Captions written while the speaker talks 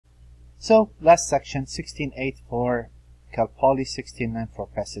So last section, 16.8 for Cal Poly, 16.9 for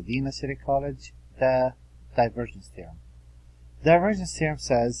Pasadena City College, the divergence theorem. The divergence theorem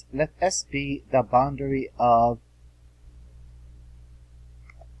says, let S be the boundary of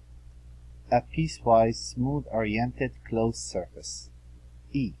a piecewise smooth-oriented closed surface,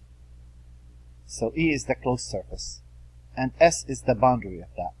 E. So E is the closed surface, and S is the boundary of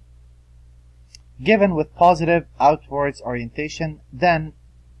that. Given with positive outwards orientation, then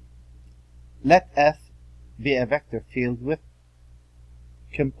let F be a vector field with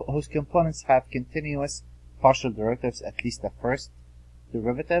whose components have continuous partial derivatives, at least the first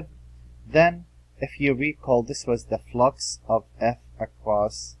derivative. Then, if you recall, this was the flux of F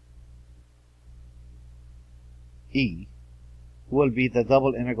across E, will be the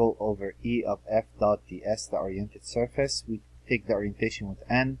double integral over E of F dot ds, the oriented surface. We take the orientation with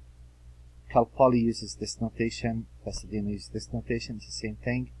N. Cal Poly uses this notation, Pasadena uses this notation, it's the same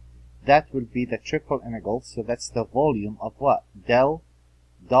thing. That will be the triple integral, so that's the volume of what? Del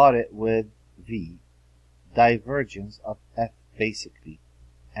dotted with V, divergence of F basically.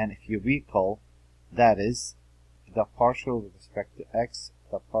 And if you recall, that is the partial with respect to X,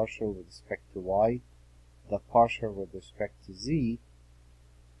 the partial with respect to Y, the partial with respect to Z,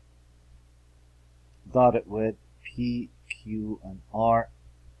 dotted with P, Q, and R,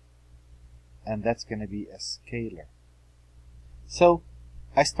 and that's going to be a scalar. So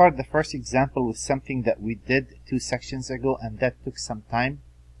I started the first example with something that we did 2 sections ago, and that took some time,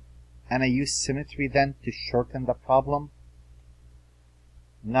 and I used symmetry then to shorten the problem.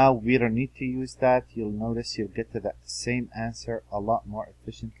 Now we don't need to use that. You'll notice you'll get to that same answer a lot more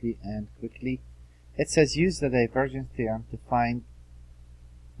efficiently and quickly. It says use the divergence theorem to find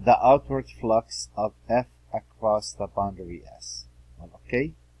the outward flux of F across the boundary S. Well,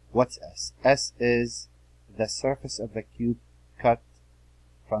 okay, what's S? S is the surface of the cube cut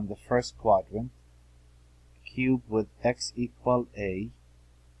from the first quadrant, cube with X equal A,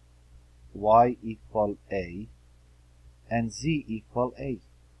 Y equal A, and Z equal A.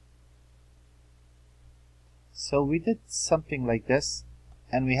 So we did something like this,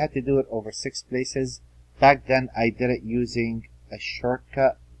 and we had to do it over 6 places. Back then I did it using a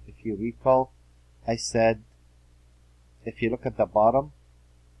shortcut. If you recall, I said if you look at the bottom,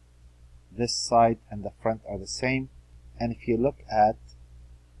 this side and the front are the same, and if you look at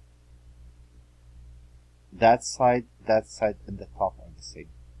that side, and the top are the same,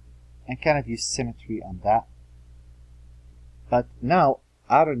 and kind of use symmetry on that. But now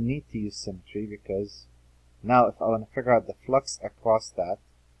I don't need to use symmetry, because now if I want to figure out the flux across that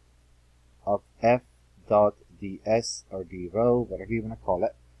of F dot ds or d rho, whatever you want to call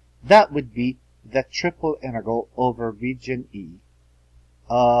it, that would be the triple integral over region E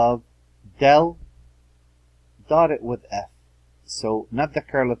of del dotted with F. So not the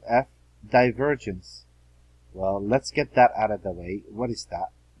curl of F, divergence. Well, let's get that out of the way. What is that?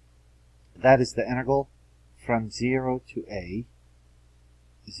 That is the integral from 0 to A,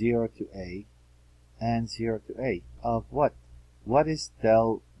 0 to A, and 0 to A of what? What is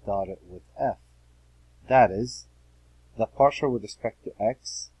del dotted with F? That is the partial with respect to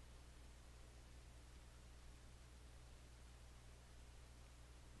X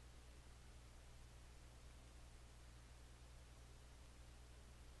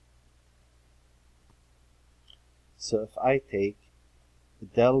so if I take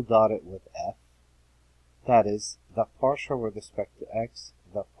del dotted with F, that is the partial with respect to X,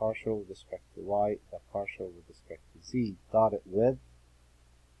 the partial with respect to Y, the partial with respect to Z, dotted with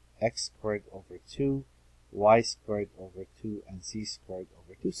X squared over 2, Y squared over 2, and Z squared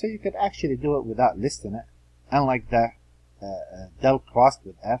over 2. So you could actually do it without listing it. Unlike the del crossed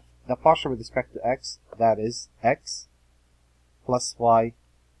with F, the partial with respect to X, that is X plus Y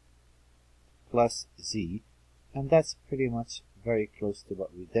plus Z. And that's pretty much very close to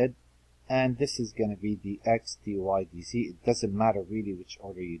what we did. And this is going to be dx, dy, dz. It doesn't matter really which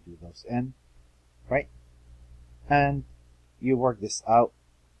order you do those in, right? And you work this out,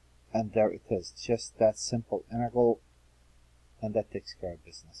 and there it is. Just that simple integral, and that takes care of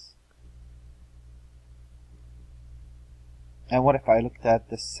business. And what if I looked at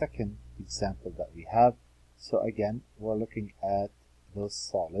the second example that we have? So again, we're looking at those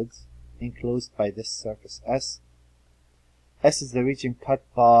solids enclosed by this surface S. S is the region cut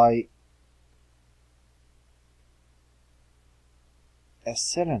by a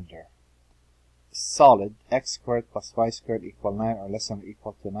cylinder, solid, x squared plus y squared equal 9 or less than or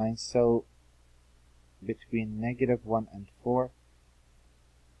equal to 9. So between -1 and 4.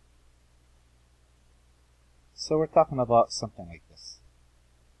 So we're talking about something like this.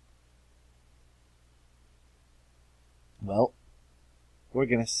 Well, we're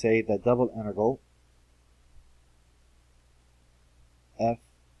going to say the double integral f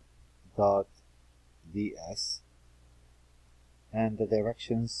dot ds, and the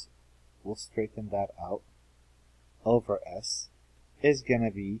directions, we'll straighten that out, over s is going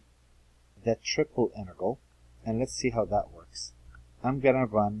to be the triple integral. And let's see how that works. I'm going to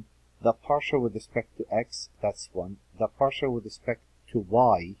run the partial with respect to x, that's 1. The partial with respect to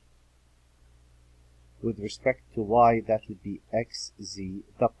y, that would be xz.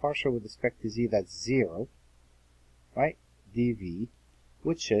 The partial with respect to z, that's 0, right? dv,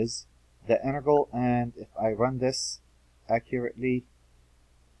 which is the integral. And if I run this accurately,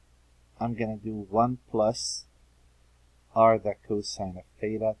 I'm going to do 1 plus r the cosine of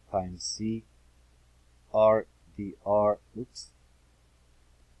theta times z r dr,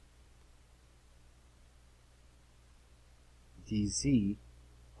 dz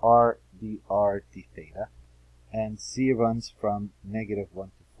r dr d theta, and z runs from -1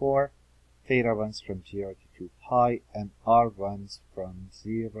 to 4, theta runs from 0 to 2 pi, and r runs from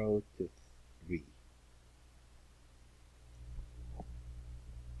 0 to 3.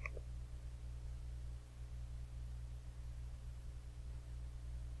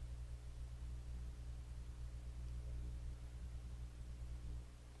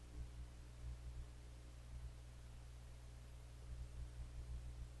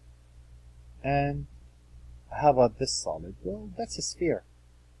 And how about this solid? Well, that's a sphere.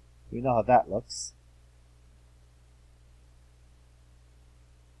 We know how that looks.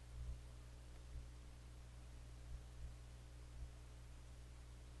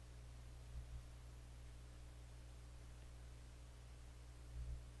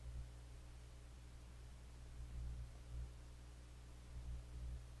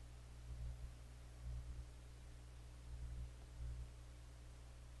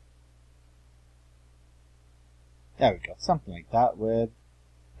 There we go, something like that with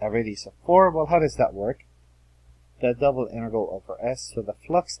a radius of 4. Well, how does that work? The double integral over s, so the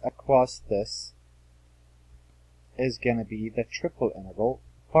flux across this is going to be the triple integral,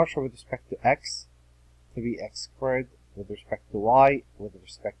 partial with respect to x, 3x squared, with respect to y, with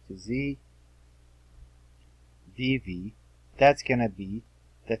respect to z, dv. That's going to be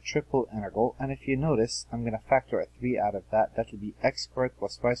the triple integral. And if you notice, I'm going to factor a 3 out of that. That will be x squared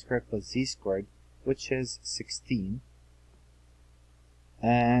plus y squared plus z squared, which is 16.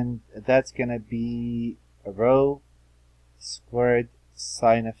 And that's going to be rho squared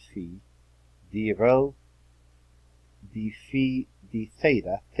sine of phi d rho d phi d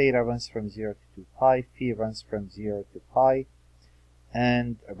theta. Theta runs from 0 to 2 pi, phi runs from 0 to pi,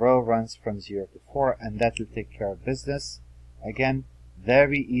 and rho runs from 0 to 4, and that will take care of business. Again,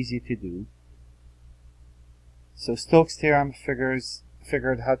 very easy to do. So Stokes' theorem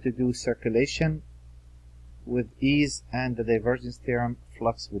figured how to do circulation with ease, and the divergence theorem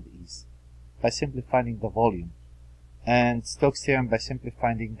flux with ease by simply finding the volume, and Stokes' theorem by simply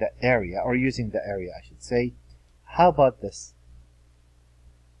finding the area, or using the area I should say. How about this?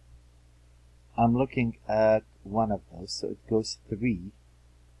 I'm looking at one of those, so it goes 3.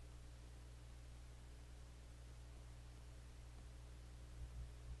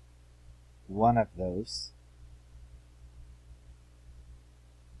 One of those,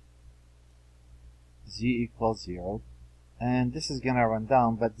 z equals 0, and this is going to run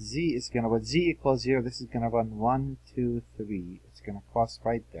down, but z is going to, with z equals 0, this is going to run 1, 2, 3. It's going to cross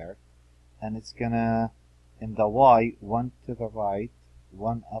right there, and it's going to, in the y, 1 to the right,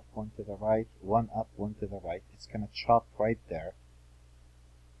 1 up, 1 to the right, 1 up, 1 to the right. It's going to chop right there,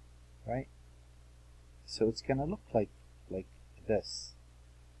 right? So it's going to look like this.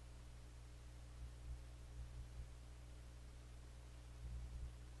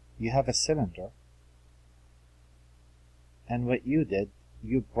 You have a cylinder, and what you did,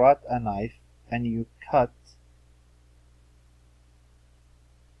 you brought a knife and you cut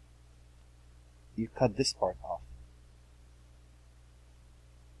this part off.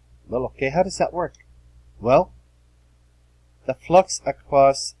 Well, okay, how does that work? Well, the flux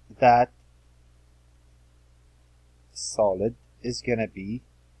across that solid is going to be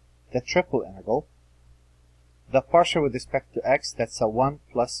the triple integral. The partial with respect to x, that's a 1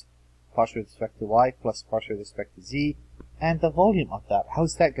 plus partial with respect to y plus partial with respect to z, and the volume of that.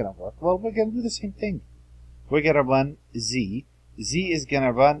 How's that going to work? Well, we're going to do the same thing. We're going to run z. Z is going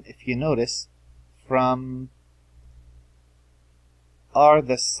to run, if you notice, from r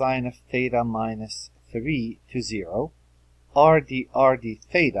the sine of theta minus 3 to 0. r d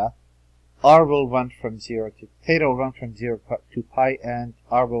theta. R will run from 0 to, theta will run from 0 to pi, and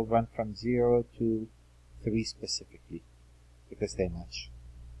r will run from 0 to 3 specifically, because they match.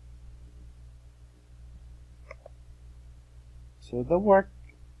 So the work,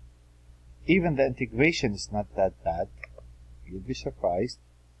 even the integration is not that bad. You'd be surprised.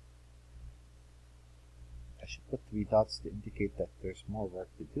 I should put 3 dots to indicate that there's more work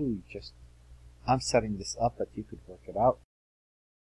to do. I'm setting this up, but you could work it out.